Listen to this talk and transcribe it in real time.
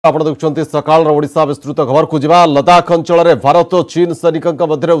आपण देखुछन्ती सकाळ ओडिशा विस्तृत खबर को जिबा लदाख अंचल रे भारत और चीन सैनिकक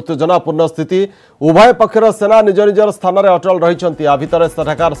मध्य उत्तेजनापूर्ण स्थिति उभय पक्षर सेना निज निजर स्थान में अटल रही आ भितर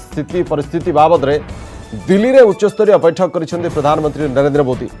सेठाकार स्थिति परिस्थिति बाबद रे दिल्ली में उच्चस्तरीय बैठक करिसेंती प्रधानमंत्री नरेंद्र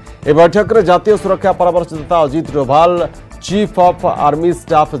मोदी। ए बैठक में जातीय सुरक्षा परामर्शदाता Ajit Doval, chief of army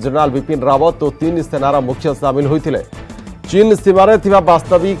staff general Bipin Rawat और 3 सेनार मुख्य सामिल होते। चीन सीमार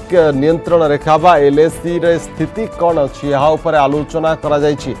वास्तविक नियंत्रण रेखा बा LAC रे स्थिति कौन अच्छी यह आलोचना करा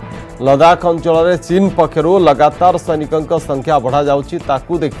जायछि। लदाख अंचल में चीन पक्षरु लगातार सैनिकों संख्या बढ़ा जाउछि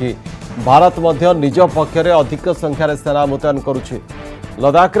ताकू देखि भारत मध्य निज पक्षरे अधिक संख्यार सेना मुतयन करुछि।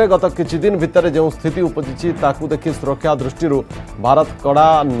 लदाख रे गत किछि दिन भितर जो स्थिति उपजिछि ताकू देखि सुरक्षा दृष्टि भारत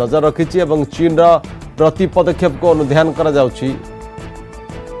कड़ा नजर रखिछि एवं चीन प्रति पदक्षेप को अनुध्यान करा जाउछि।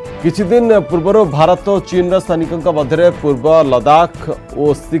 किछि दिन पूर्व भारत और चीन सैनिकों मध्य पूर्व लदाख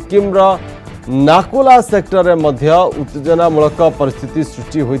और सिक्किम नाकुला सेक्टर में मध्य उत्तेजनामूलक परिस्थिति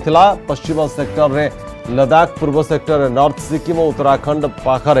सृष्टि होइथिला। पश्चिम सेक्टर में लदाख, पूर्व सेक्टर नॉर्थ सिक्किम और उत्तराखंड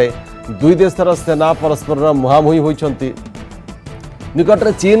पाखरे दुई देशर सेना परस्पर मुहांमुही होइछन्ति। निकट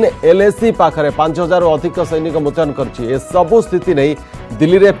में चीन LAC पाखरे 5000 अधिक सैनिक मुतयन करछि। सबु स्थिति नहीं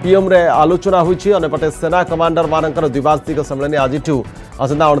दिल्ली रे PM रे आलोचना होइछि। अनेपटे सेना कमांडर मानकर द्विवार्षिक सम्मेलन आज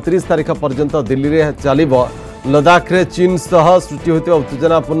आसंता 29 तारीख पर्यंत दिल्ली रे चलिबो। लदाख रे चीन सह सृष्टि होइतिबा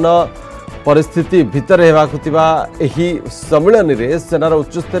उत्तेजनापूर्ण परिस्थिति भितर हेबाकुतिबा एही सम्मेलन रे सेनार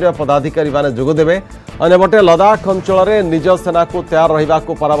उच्चस्तरीय पदाधिकारी माने जोग देबे। अनेपटे लदाख अंचल रे निज सेना को तैयार रहिबा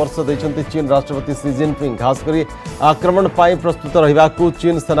को परामर्श दैछन्ति चीन राष्ट्रपति शी जिनपिंग। खास करी आक्रमण पाई प्रस्तुत रहिबा को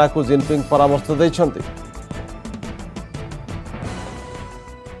चीन सेना को जिनपिंग परामर्श दैछन्ति।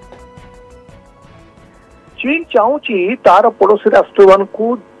 चीन चाहूची तार पड़ोसी राष्ट्र मान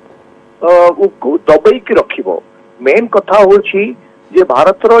को दबाई रखिबो। मेन कथा होची जे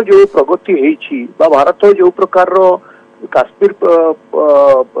भारतर जो प्रगति हेछि बा भारत जो प्रकार काश्मीर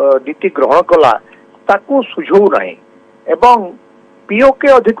नीति ग्रहण कला ताकू सुझौ नाही एवं POK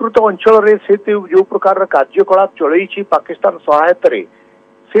अधिकृत अंचल रे से जो प्रकार कार्यकलाप चलैछि पाकिस्तान सहायता रे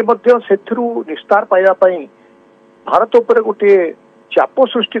से मध्य सेथरु निस्तार पाइबा पई भारत ऊपर गोटे चाप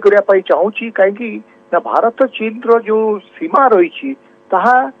सृष्टि करिया पई चाहूची। काहेकि ना भारत चीन रो जो सीमा रही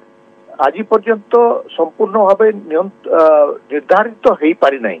ताहा आज पर्यंत संपूर्ण भाव निर्धारित हो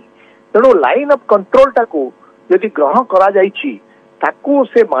पारि नहीं। तेणु लाइन ऑफ कंट्रोल टाकू यदि ग्रहण करा जाइछि ताकू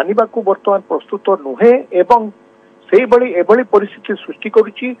से मानिबा को वर्तमान प्रस्तुत नुहे एवं से बड़ी एभली परिस्थिति सृष्टि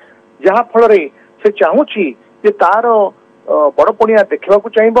करुछि जहा फल रे से चाहूछि जे तार बड़पणिया देखा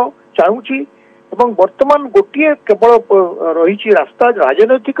चाहूछि एवं वर्तमान गोटे केवल रही रास्ता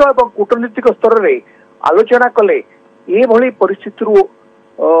राजनैतिक एवं कूटनीतिक स्तर रे आलोचना कले ये भली परिस्थिति को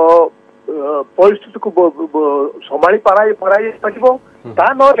संभाली पारिबो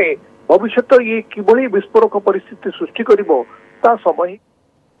ता नरे भविष्य ये किभली विस्फोरक परिस्थिति सृष्टि करिबो ता समय।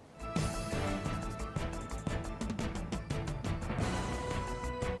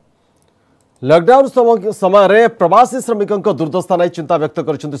 लॉकडाउन समय प्रवासी श्रमिकों दुर्दशा नहीं चिंता व्यक्त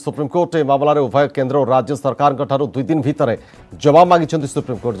कर सुप्रीमकोर्ट। ए मामलें उभय केंद्र और राज्य सरकार 2 दिन भितर जवाब मांगी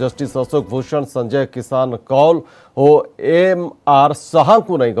सुप्रीमकोर्ट। जस्टिस अशोक भूषण, संजय किसान कौल और MR शाह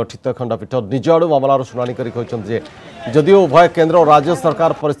को नहीं गठित खंडपीठ निज आड़ मामलार शुणाणी कर जदिव उभय केंद्र और राज्य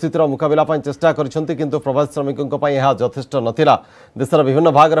सरकार परिस्थितिर मुकाबला चेष्टा किंतु प्रवासी श्रमिकों यह यथेष्ट नथिला। देशर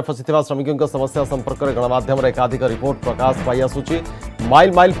विभिन्न भाग में फसीଥିବା श्रमिकों समस्या संपर्क में गणमाध्यम एकाधिक रिपोर्ट प्रकाश पाई आसुची।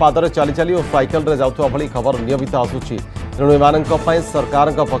 माइल माइल पादरे चली चली और साइकेल रे जाउथवा भली खबर नियमित आसुची। तेणु एमानंक पई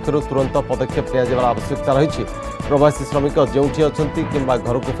सरकार पक्षरु तुरंत पदक्षेप नियाजिबार आवश्यकता रही। प्रवासी श्रमिक जोठी अछंती किंबा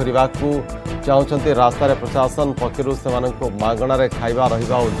घर को फेरिबा को चाहते रास्ता रे प्रशासन पक्षरु सेमानंको मागणारे खाइबा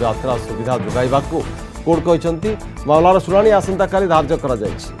रहिबा और यात्रा सुविधा जोगाइबा को कोर्ट कहते। मामलार शुणाणी आसंता काली धार्य करा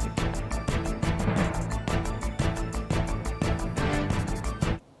जायछि।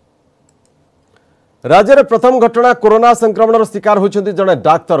 राज्य में प्रथम घटना कोरोना संक्रमण शिकार होती जड़े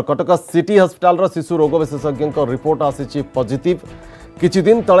डाक्तर। कटक सिटी हस्पिटाल शिशु रोग विशेषज्ञ रिपोर्ट आसी पॉजिटिव। किछि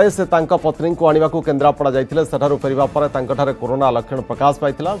दिन तले से तांका पत्नी को आने को केन्द्रापड़ा जाइथिले। सेठारु फेरिबा परे तांकठारे कोरोना लक्षण प्रकाश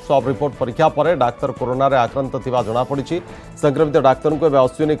पाइथिला। सब रिपोर्ट परीक्षा पर डाक्तर कोरोना रे आक्रांत थिबा जणा पड़िछि। संक्रमित डाक्तर को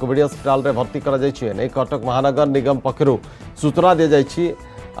अश्विनी कोविड हस्पिटाल रे भर्ती करा जाइछि। एने कटक महानगर निगम पक्षरु सूचना दिया जाइछि।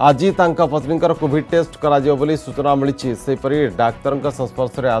 आज तांका पत्नीकर कोविड टेस्ट करा जियो बोली सूचना मिली। सेपरी डाक्तर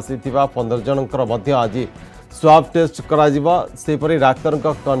संस्पर्श में आसीथिबा 15 जनकर मध्य आज स्वाब टेस्ट करा जिबा। सेपरी डाक्तर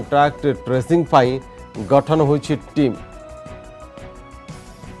कॉन्ट्रैक्ट ट्रेसिंग पाई गठन होइछि टीम।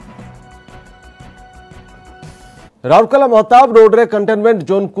 राउरकेला महताब रोड रे कंटेनमेंट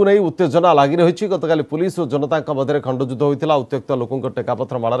जोन को नहीं उत्तेजना लगी रही। गतकाली पुलिस और जनता मध्य खंडयुद्ध होता। उत्त्यक्त लोकों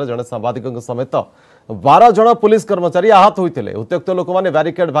टेकापथर माड़ जड़े सांबादिक समेत 12 जन पुलिस कर्मचारी आहत होते। उत्त्यक्त लोक मैंने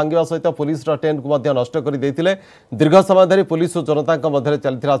ब्यारिकेड भांगा सहित पुलिस टेंट को नष्ट कर दीर्घ समय धरी पुलिस और जनता मध्य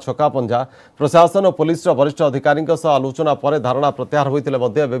चलता छकापंजा। प्रशासन और पुलिस वरिष्ठ अधिकारी आलोचना पर धारणा प्रत्याहार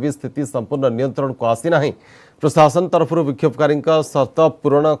होते भी स्थिति संपूर्ण नियंत्रण को आसीना। प्रशासन तरफ विक्षोभकारी शर्त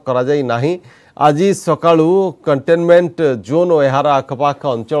पूरण कर आज सकाळू कंटेनमेंट जोन और यार आखपाख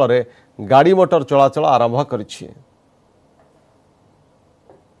अंचल में गाड़ी मोटर चलाचल आरंभ करिछि।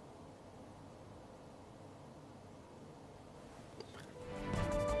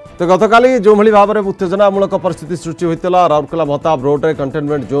 तो गतकाली जो भली भाव में उत्तेजनामूलक परिस्थिति सृष्टि होता राउरकेला महताब रोड रे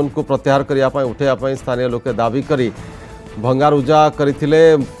कंटेनमेंट जोन को प्रत्याहार करने उठाइबा स्थानीय लोके दाबी करी भंगारुजा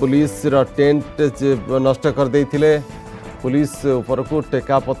करथिले। पुलिस टेंट नष्ट कर देथिले। पुलिस उपर को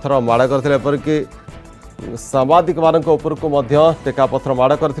टेका पत्थर माड़ करथिले। एपरिक सांबादिक मानक उपर को मध्य टेका पत्थर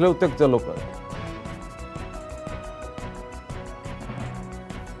माड़ करथिले उत्त्यक्त लोक।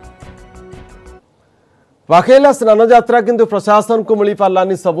 पाखेला स्नान यात्रा किंतु प्रशासन को मिल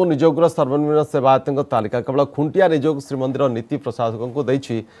पारानी सबू निजोगर सर्वनिम्न सेवायत तालिका केवल खुंटिया निजोग श्रीमंदिर नीति प्रशासक को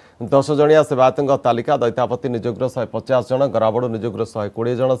 10 जणिया सेवायत तालिका। दैतापति निजोगर 150 जन, गराबड़ निजोगर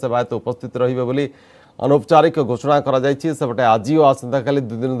 120 जन सेवायत उपस्थित रही अनौपचारिक घोषणा करपटे आज और आसंताकाली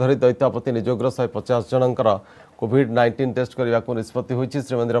 2 दिन धरी दैतापति निजोगर 150 जनकर कोविड-19 टेस्ट करने को निष्पत्ति होती।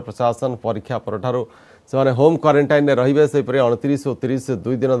 श्रीमंदिर प्रशासन परीक्षा पर से होम क्वारंटाइन में रही। से 29 और 30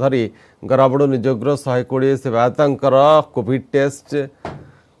 2 दिन धरी गराबड़ निजोगर 120 सेवायतर कोविड टेस्ट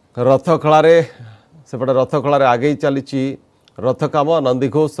रथखला सेपटे रथखला आगे चली रथ काम।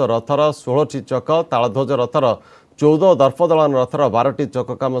 नंदीघोष रथर 16टी चक, तालध्वज रथर 14, दर्पदलन रथर 12टी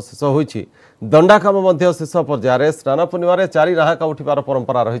चक काम शेष होती। दंडा काम शेष पर्यायर। स्नान पूर्णिम 4 नाहका उठार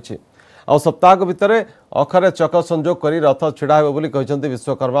परंपरा रही। आ सप्ताह भितर अखरे चक संजोग कर रथ छिड़ा हेबो बोली कहते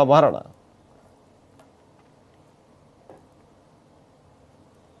विश्वकर्मा महाराणा।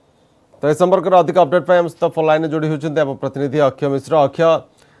 तो इस संपर्क में अधिक अपडेट पर सहित फोन लाइन जोड़ी होती आम प्रतिनिधि अक्षय मिश्र। अक्षय,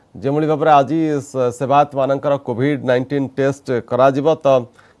 जो भाव में आज सेवायत मानकर कोविड-19 टेस्ट करा तो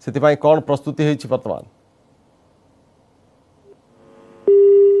से कौन प्रस्तुति है वर्तमान?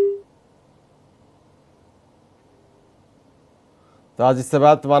 तो आज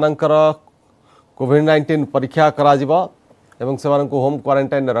सेवायत मानकर कोविड-19 परीक्षा करा एवं से होम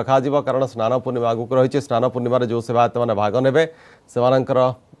क्वारंटाइन रखा कारण स्नान पूर्णिमा आगक रही। स्नान पूर्णिम जो सेवायत मैंने भाग ने से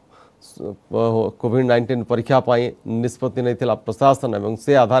कोविड-19 परीक्षा निष्पत्ति नहीं प्रशासन एवं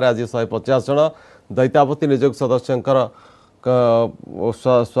से आधार आज 150 जन दैतापति निजोग सदस्य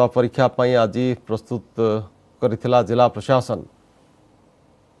स्वपरीक्षा आज प्रस्तुत करिथिला जिला प्रशासन।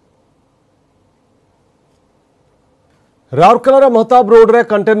 राउरकेलार महताब रोड रे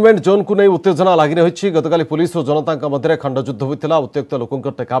कंटेनमेंट जोन को नहीं उत्तेजना लगी रही। गतकाली पुलिस और जनता मध्य खंडयुद्ध होता। उत्त्यक्त लोकों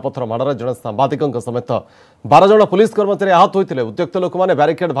टेकापथर माड़ जड़े सांबादिक समेत 12 जन पुलिस कर्मचारी आहत होते। उत्त्यक्त लोक मैंने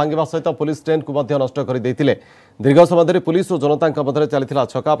ब्यारिकेड भांगा सहित पुलिस टेंट को नष्ट कर देते। दीर्घ समय धरी पुलिस और जनता मध्य चलता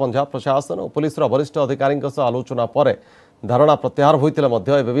छकापंजा। प्रशासन और पुलिस वरिष्ठ अधिकारी आलोचना पर धारणा प्रत्याहार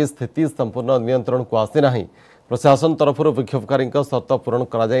होते भी स्थिति संपूर्ण नियंत्रण को आसीना। प्रशासन तरफ विक्षोभकारी शर्त पूरण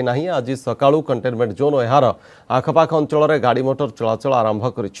कर आज सकाळू कंटेनमेंट जोन और यार आखपाख अंचल में गाड़ी मोटर चलाचल आरंभ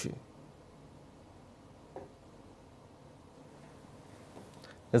करिछि।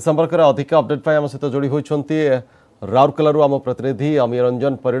 इस संपर्क में अधिक अपडेट आम सहित जोड़ी होती राउरकेला आम प्रतिनिधि अमीय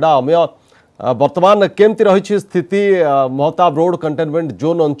रंजन परिड़ा। अमीय, वर्तमान केमती रही स्थिति महताब रोड कंटेनमेंट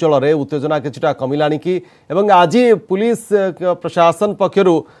जोन अंचल में उत्तेजना किछटा कमिलानी कि एवं आज पुलिस प्रशासन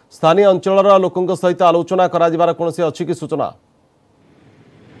पक्षरु स्थानीय अंचल लोकों सहित आलोचना करा कौन से अच्छी कि सूचना?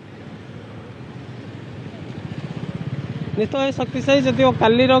 निश्चय शक्तिशाली जदिव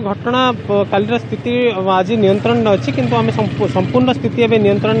कालीर घटना कालीर स्थिति आज नियंत्रण अच्छी किंतु आम संपूर्ण स्थिति एवं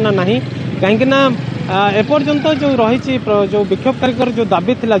नियंत्रण ना कहीं एपर्यंत जो रही जो विक्षोभकारी जो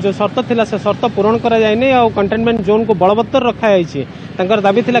दाबी थिला जो शर्त थिला से शर्त पूरण करा जायनी आ कंटेनमेंट जोन को बलवत्तर रखा जायछि। तांकर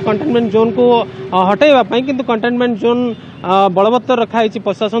दाबी थिला कंटेनमेंट जोन को हटाइबा पई किंतु कंटेनमेंट जोन बलवत्तर रखा जायछि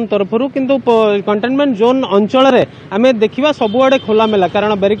प्रशासन तरफरु। किंतु कंटेनमेंट जोन अंचल रे आमे देखिबा सबुआडे खोला मेला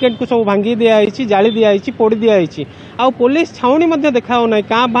कारण बैरिकेड को सब भांगी दिया जायछि, जाली दिया जायछि, पोड़ी दिया जायछि। आ पुलिस छाउनी मध्ये देखाओ नै।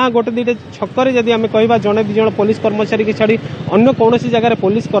 का बा गोटे दिटे छक्करे जदि आमे कहबा जणे 2 जण पुलिस कर्मचारी के छाड़ी अन्य कोनोसी जगह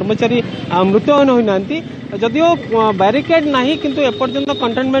पुलिस कर्मचारी मृत्युहन होई नांती। जदिओ बैरिकेड नहीं किंतु एपर्यंत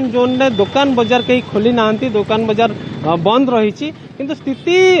कंटेनमेंट जोन रे दुकान बाजार कहीं खोली नांती, दुकान बाजार बंद रही। किंतु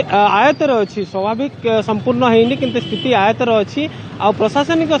स्थिति आयतर अच्छी, स्वाभाविक संपूर्ण होनी किंतु स्थिति आयतर अच्छी। आ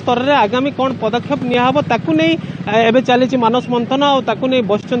प्रशासनिक स्तर में आगामी कौन पदक्षेप नियाहब ताकू नहीं एबे चली मानस मंथन आकू नहीं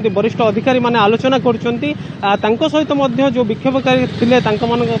बसुंट वरिष्ठ अधिकारी माने आलोचना करुँच। सहित जो विक्षोभकारी थिले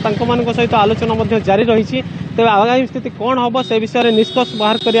सहित आलोचना जारी रही। तेज आगामी स्थिति कौन हम से विषय में निष्कर्ष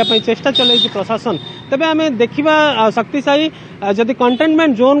बाहर करने चेष्टा चलाई प्रशासन तेज आम देखा शक्तिशाली जदि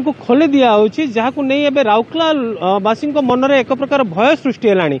कंटेनमेंट जोन को खोली दिया जहाँ नहीं एवं राउरकेला वासी मन में एक प्रकार भय सृष्टि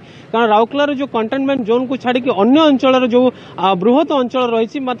है कारण राउरकेलार जो कंटेनमेंट जोन को छाड़ी अन्य अंचल जो बृहत अंचल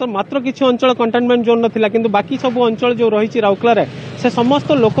रही मात्र किसी अंचल कंटेनमेंट जोन नाला कि बाकी सब अंचल जो रही राउरकेला से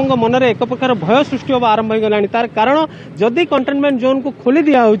समस्त लोकों मन में एक प्रकार भय सृष्टि होगा आरंभ हो गलानी तार कारण जदि कंटेनमेंट जोन को खोली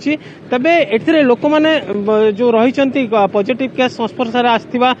दिया तेबे एथिरे लोक माने जो रही पॉजिटिव केस संस्पर्श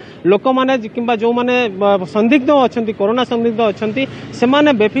आसथिबा लोक माने किंबा जो माने संदिग्ध अच्छा कोरोना संदिग्ध अच्छा से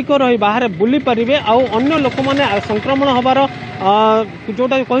माने बेफिकर रही बाहर बुली पारिबे आउ अन्य लोक माने संक्रमण होबार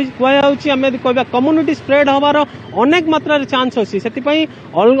जोटा कहुच्छे कहवा कम्युनिटी स्प्रेड होबार अनेक मात्रा चांस अच्छी से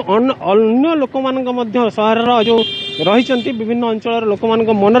अन्य लोक मान सहर जो रही विभिन्न अंचल लोक मान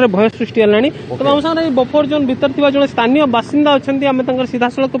मन में भय सृष्टि है तो आम सारे बफर जोन भीतर थी जो स्थानीय बासिंदा अच्छा आम सीधा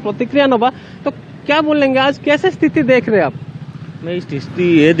सड़क प्रतिक्रिया नवा तो क्या बोलेंगे आज कैसे स्थिति देख रहे हैं आप? मैं इस स्थिति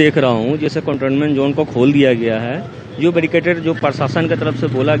ये देख रहा हूँ जैसे कंटेनमेंट जोन को खोल दिया गया है जो बैरिकेटेड जो प्रशासन की तरफ से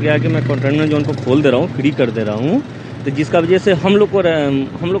बोला गया कि मैं कंटेनमेंट जोन को खोल दे रहा हूँ फ्री कर दे रहा हूँ तो जिसका वजह से हम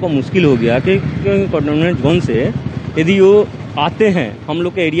लोग को मुश्किल हो गया कि कंटेनमेंट जोन से यदि वो आते हैं हम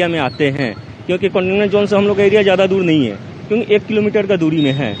लोग के एरिया में आते हैं क्योंकि कंटेनमेंट जोन से हम लोग का एरिया ज़्यादा दूर नहीं है क्योंकि 1 किलोमीटर का दूरी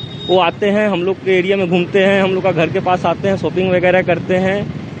में है वो आते हैं हम लोग के एरिया में घूमते हैं हम लोग का घर के पास आते हैं शॉपिंग वगैरह करते हैं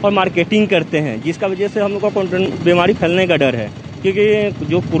और मार्केटिंग करते हैं जिसका वजह से हम लोग का बीमारी फैलने का डर है क्योंकि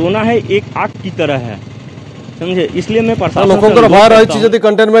जो कोरोना है एक आग की तरह है समझे इसलिए मैं लोकंर भय रही जदि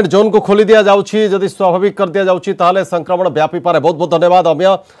कंटेनमेंट जोन को खोली दिया जाउछि जदि स्वाभाविक कर दिया जाउछि ताले संक्रमण व्यापी पारे। बहुत बहुत धन्यवाद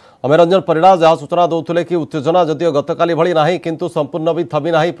अमेय रंजन परिड़ा जहाँ सूचना दौले कि उत्तेजना जदिव गतकाली भली नाही किंतु संपूर्ण भी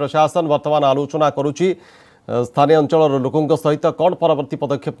थमी नाही प्रशासन वर्तमान आलोचना करुछि स्थानीय अंचल लोकों सहित कौन परवर्ती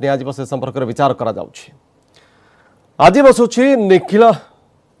पदक्षेप नियाजिब से संपर्क में विचार करा जाउछि। आज बसुछि निखिल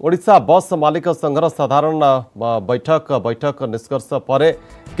ओडिशा बस मालिक संघर साधारण बैठक निष्कर्ष पर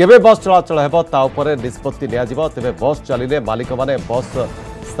केबे बस चलाचल हेब ता उपरे निष्पत्ति नियाजिब तेबे बस चलिले मालिक माने बस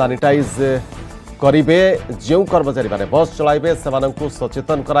सानिटाइज करिबे जो कर्मचारी माने बस चलाइबे सेमानंकु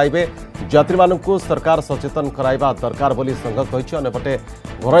सचेतन कराइबे यात्री मानंकु सरकार सचेतन कराइबा दरकार बोली संघ कहिछि। अन्यपटे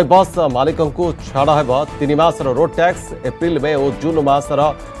घरोई बस मालिकंकु छाड़ हेब 3 मासर रोड टैक्स एप्रिल में और जून मासर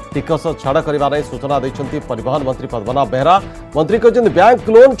टिकस छाड़ करने सूचना देते परिवहन मंत्री पद्मनाभ बेहरा। मंत्री कहते बैंक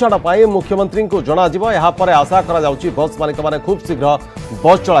लोन छाड़ पर मुख्यमंत्री को जनाजिब यापर आशा करा बस मालिक माने खूब शीघ्र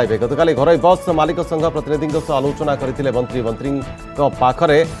बस चलाइबे। गतकाली घरोई बस मालिक संघ प्रतिनिधि आलोचना करथिले मंत्री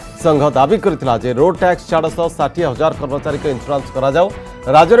पाखरे संघ दाबी करथिला जे रोड टैक्स छाड़ सह 60,000 कर्मचारी को इंश्योरेंस करा जाऊ।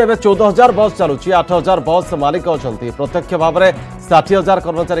 राज्य में 14,000 बस चलुची 8,000 बस मालिक अच्छा प्रत्यक्ष भाव में 60,000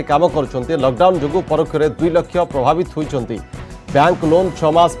 कर्मचारी काम कर लॉकडाउन जो परोक्ष 2 लाख प्रभावित होती बैंक लोन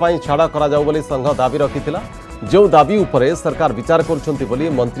 6 मास छाड़ करा संघ दाबी रखिथिला जो दाबी उपरे सरकार विचार करुछंती बोली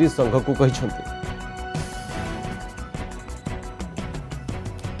मंत्री संघ को कहिछंती।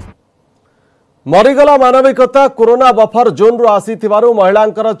 मरीगला मानविकता कोरोना बफर जोन रु आसीथिबारु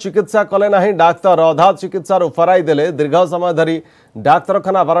महिलांकर चिकित्सा कले नाही डाक्तर अधा चिकित्सार फराई देले दीर्घ समय धरी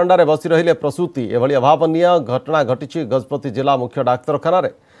डाक्तरखाना बारंडारे बसी रहिले प्रसूति। एभली अभावनीय घटना घटिछि गजपति जिला मुख्य डाक्तरखाना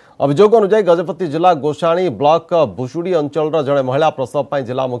रे। अभियोग अनुसार गजपति जिला गोसाणी ब्लॉक भुशुड़ी अंचल जड़े महिला प्रसव पर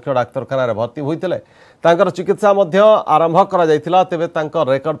जिला मुख्य डाक्तरखाना भर्ती होते चिकित्सा आरंभ कर तेबे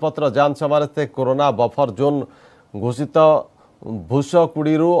रेकर्ड पत्र जांच समय कोरोना बफर जोन घोषित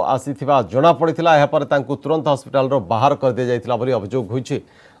भूसकुड़ी आसीथिबा जना पड़िथिला। यापर तुरंत हस्पिटाल बाहर कर दि जाइथिला बोली अभियोग होइछि।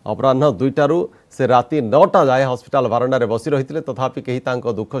 अपराह्न 2टारू से राति 9टा जाए हस्पिटाल बारंडारे बसी रही तथापि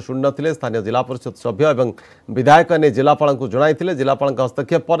कहीं दुख शुणी नथिले। स्थानीय जिला परिषद सभ्य एवं विधायक ने जिलापाल को जणाइथिले। जिलापाल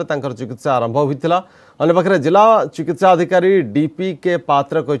हस्तक्षेप पर चिकित्सा आरंभ होइथिला। अन्य पक्षे जिला चिकित्सा अधिकारी डीपी के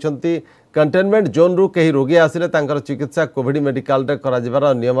पात्र कहते कंटेनमेंट जोन रु कहीं रोगी आसिले चिकित्सा कोविड मेडिकल रे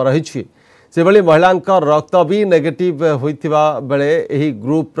कराजिबार नियम रही। से भली महिला रक्त भी नेगेटिव होइथिबा बेले एही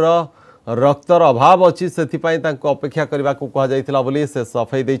ग्रुप रक्तर अभाव अच्छी से अपेक्षा करने को कहा जाइथिला बोली से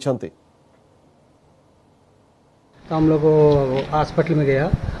सफाई देइछंती। तो हम लोग हॉस्पिटल में गया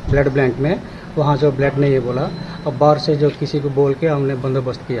ब्लड बैंक में वहाँ जो ब्लड नहीं है बोला। अब बाहर से जो किसी को बोल के हमने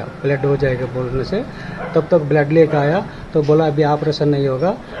बंदोबस्त किया ब्लड हो जाएगा बोलने से तब तक ब्लड लेकर आया तो बोला अभी ऑपरेशन नहीं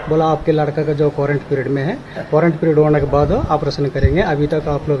होगा। बोला आपके लड़का का जो क्वारंटाइन पीरियड में है क्वारंटाइन पीरियड होने के बाद ऑपरेशन करेंगे। अभी तक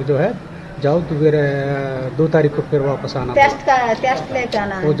आप लोग जो है जाओ तो फिर 2 तारीख को फिर वापस आना। टेस्ट लेके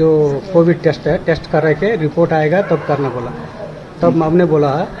आना वो जो कोविड टेस्ट है टेस्ट कर के रिपोर्ट आएगा तब करना बोला। तब हमने बोला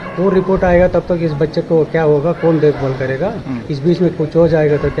वो रिपोर्ट आएगा तब तक इस बच्चे को क्या होगा कौन देखभाल करेगा। इस बीच में कुछ हो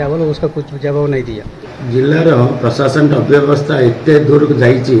जाएगा तो क्या बोला उसका कुछ जवाब नहीं दिया। जिलार प्रशासन अव्यवस्था एते दूर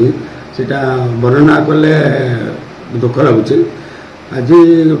जाइछि सेटा वर्णना कले दुख लगुछि। आज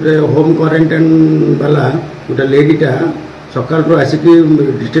गोटे होम क्वारंटाइन वाला गोटे लेडीटा सकाळु आसिक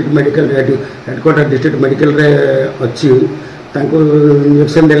district medical headquarter district medical रे अच्छी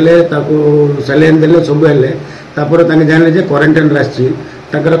इंजेक्शन देले सैलाइन देले सब हेले जानले जे क्वारंटाइन आसी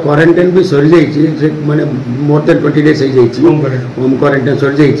क्वारंटाइन भी सरी जाइए माने more than 20 days home quarantine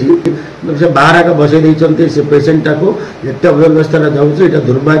सरी जाइए से बाहर आगे बसई देते से पेसेंटा को एत अव्यवस्था जाऊँ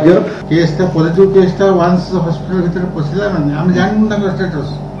दुर्भाग्य केसटा पॉजिटिव केसटा वांस हॉस्पिटल भीतर पशिला माने हम जानू ना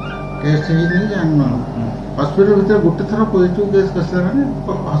स्टेटस केस ही नहीं जानू हॉस्पिटल भीतर गोटे थर पॉजिटिव केस पशिला माने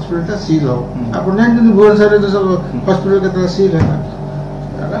हॉस्पिटलटा सील हो आपण जानते भुवनेश्वर जो सब हॉस्पिटल केतरा सील है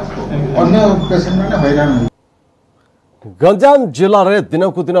अन्य पेशेंट माने हैरान गंजाम जिले में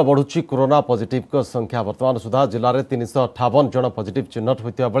दिनक दिन बढ़ुची कोरोना पॉजिटिव संख्या वर्तमान सुधा जिले में 358 जन पॉजिटिव चिन्हट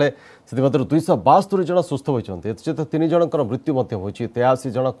होता बेले से 272 जन सुस्थ होती एत 3 जनकर मृत्यु होती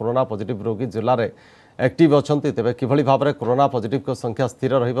 83 जन कोरोना पॉजिटिव रोगी जिले में एक्टिव अच्छा तेज किभली भाव में कोरोना पॉजिटिव संख्या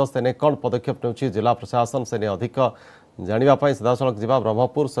स्थिर रही कौन पदक्षेप ने जिला प्रशासन से अधिक जानापी सीधासख जा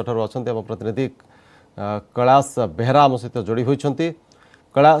ब्रह्मपुर सेठू अच्छा प्रतिनिधि कैलाश बेहरा आम सहित जोड़ी होती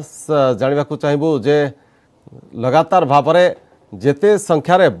कैलाश जानवा चाहबू जे लगातार भाव में जेते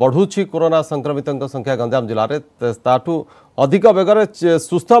संख्यार बढ़ुची कोरोना संक्रमित संख्या गंजाम जिले में ताठू अधिक बेगर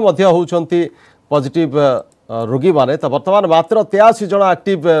सुस्थ होती पॉजिटिव रोगी माने तो वर्तमान मात्र 83 जन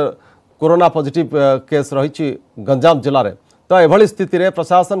एक्टिव कोरोना पॉजिटिव केस रही गंजाम जिले में तो एभली स्थिति रे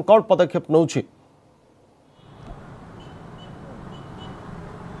प्रशासन कौन पदक्षेप नौछि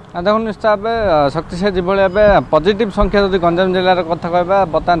देखो निश्चय भाव शक्तिशाली जो पॉजिटिव संख्या जब गंजाम जिलार कथा कहवा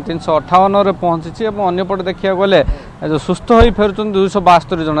बर्तमान 358 पहुंची अंपटे देखा गले जो सुस्थ हो फेर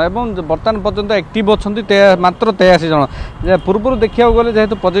 272 जन और बर्तमान पर्यंत एक्टिव अच्छा मात्र 83 जन पूर्व देखा गले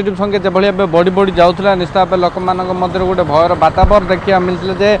जेहेतु पॉजिटिव संख्या जो भाव बढ़ी बढ़ी जाऊला निश्चय भाव लोक गोटे भयर वातावरण देखा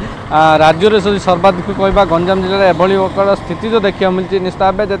मिलता है राज्य में सर्वाधिक कहवा गंजाम जिले एभली स्थिति जो देखा मिलती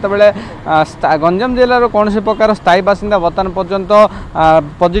निश्चय भाव जिते गंजाम जिलार कौन प्रकार स्थायी बासिंदा बर्तमान पर्यंत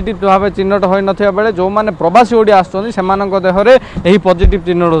पॉजिटिव भाव चिन्हट हो ना बेले जो मैंने प्रवासी ओडिया आसुच्च देहरे यही पॉजिटिव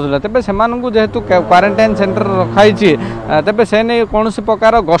चिन्हट होता तेज से जेहेतु क्वारंटाइन सेंटर रखाई तेज से नहीं कौन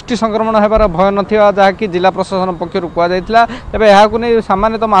प्रकार गोष्ठी संक्रमण होबार भय ना जहाँकि जिला प्रशासन पक्षर कहुला तेज यहाँ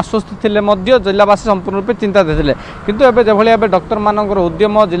सामान्यतम आश्वस्त थे जिलावासी संपूर्ण रूप चिंता देते किंतु एवं जो भाव डॉक्टर मान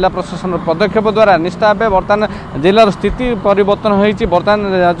उद्यम जिला प्रशासन पदक्षेप द्वारा निश्चय भाव बर्तमान जिलार स्थिति परिवर्तन होती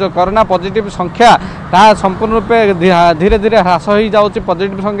बर्तमान जो कोरोना पॉजिटिव संख्या ता संपूर्ण रूपे धीरे धीरे ह्रास हो जाऊँगी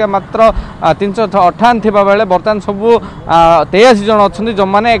पॉजिटिव संख्या मात्र 358 थी बेले बर्तमान सब 83 जन अच्छा जो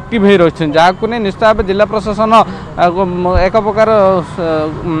मैंने एक्टिव हो रही जहाँ नहीं निश्चय भाव जिला प्रशासन एक प्रकार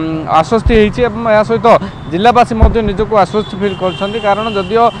आश्वस्ति होती सहित जिलावासी निजक आश्वस्त फिल कर कारण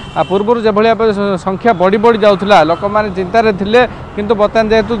जदियो पूर्व जो भाव संख्या बढ़ी बढ़ी जाऊला लोक मैंने चिंतार थे किंतु बर्तमान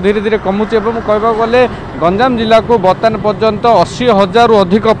जेहेतु धीरे धीरे कमुचे कहवा गले गंजाम जिला को बर्तमान पर्यंत 80,000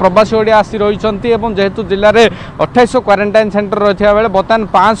 अधिक प्रवासी ओडिया आसी रही जेहेतु जिले में 28 क्वारंटाइन सेंटर रही बेले बर्तमान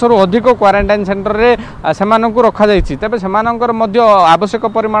 500 अधिक क्वारंटाइन सेंटर रे सेमानंकु रखा जाइछि तेबे सेमानंकर मध्य आवश्यक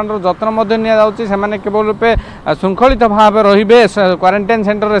परिमाणर जत्न निया जाउछि सेमाने केवल रूपे शृंखलित भाव रहिबे क्वारंटाइन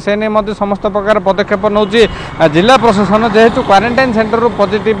सेंटर रे से ने समस्त प्रकार पदक्षेप नौछि जिला प्रशासन जेहेतु क्वारंटाइन सेंटर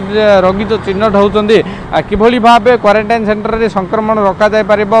पॉजिटिव रोगी जो चिन्हट होउछन्ति किभली भाव क्वारंटाइन सेंटर रे संक्रमण रखा जाय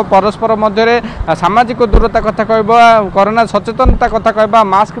परिबो परस्पर मध्य सामाजिक दूरता कथा कहबा कोरोना सचेतनता कथा कहबा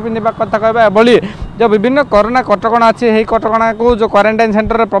मास्क पिंधिबा कथा कहबा एभली जो विभिन्न कोरोना कटकणा अछि हे कटकणा को जो क्वारंटाइन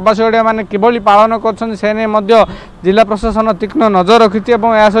सेंटर रे प्रवासी ओडिया माने किभली पालन करछन सेने मध्य जिला प्रशासन तीक्ष्ण नजर रखिछि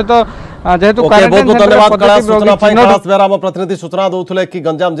एवं या सहित जेहेतु क्वारंटाइन सेंटर प्रतिनिधि सूचना दउथले कि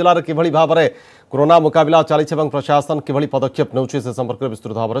गंजाम जिला रे किभली भाव रे कोरोना मुकाबला चली एवं प्रशासन किभली पदक्षेप नउछि से संपर्क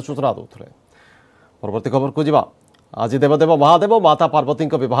विस्तृत भाव रे सूचना दउथले परवर्ती खबर को जिबा आज देवदेव महादेव माता पार्वती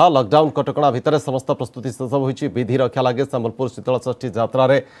विवाह लॉकडाउन कटकणा भितर समस्त प्रस्तुति शेष होती विधि रक्षा लगे संबलपुर शीतलषष्ठी यात्रा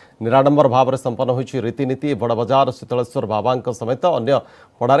निराडंबर भाव में संपन्न होती रीतिनीति बड़बजार शीतलेश्वर बाबा समेत अन्य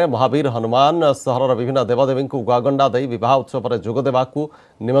पड़ारे महावीर हनुमान सहर विभिन्न देवदेवी गुआगंडा दे विवाह उत्सव में जोगदेवा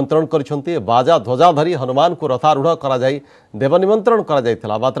निमंत्रण कर बाजा ध्वजा धरी हनुमान को रथारूढ़ कर देव निमंत्रण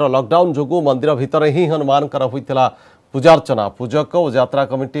कर मात्र लॉकडाउन जो मंदिर भितर ही हनुमान होता पूजार्चना पूजक और यात्रा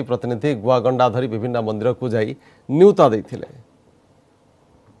कमिटी प्रतिनिधि गुआगंडा धरी विभिन्न मंदिर को जाई न्यूता देथिले।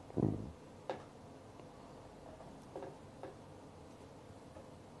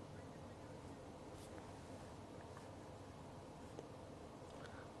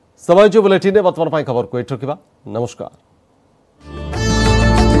 समय जो बुलेटिन वर्तमान खबर को एठ रखा नमस्कार।